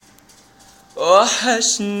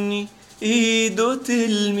وحشني ايده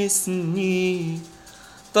تلمسني،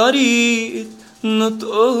 طريقة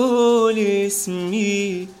نطقه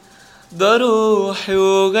لاسمي، ده روحي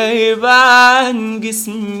وغايب عن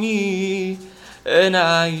جسمي. انا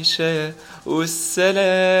عايشة والسلام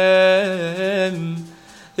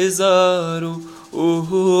هزاره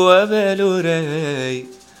وهو باله رايق،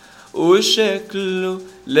 وشكله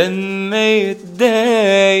لما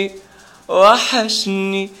يتضايق.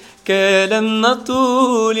 وحشني كلامنا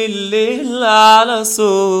طول الليل على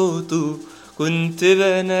صوته كنت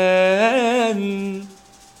بنام.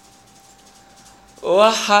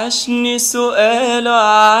 وحشني سؤاله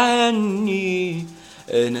عني،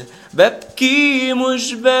 انا ببكي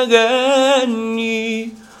مش بغني،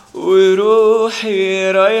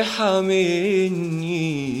 وروحي رايحة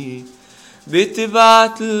مني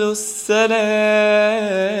بتبعتله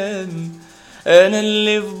السلام. انا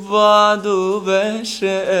اللي في بعضه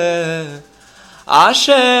بشقى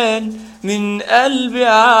عشان من قلبي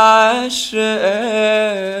عشقى،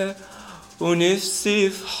 ونفسي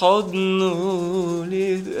في حضنه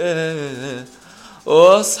يبقى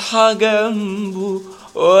واصحى جنبه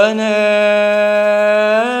وانا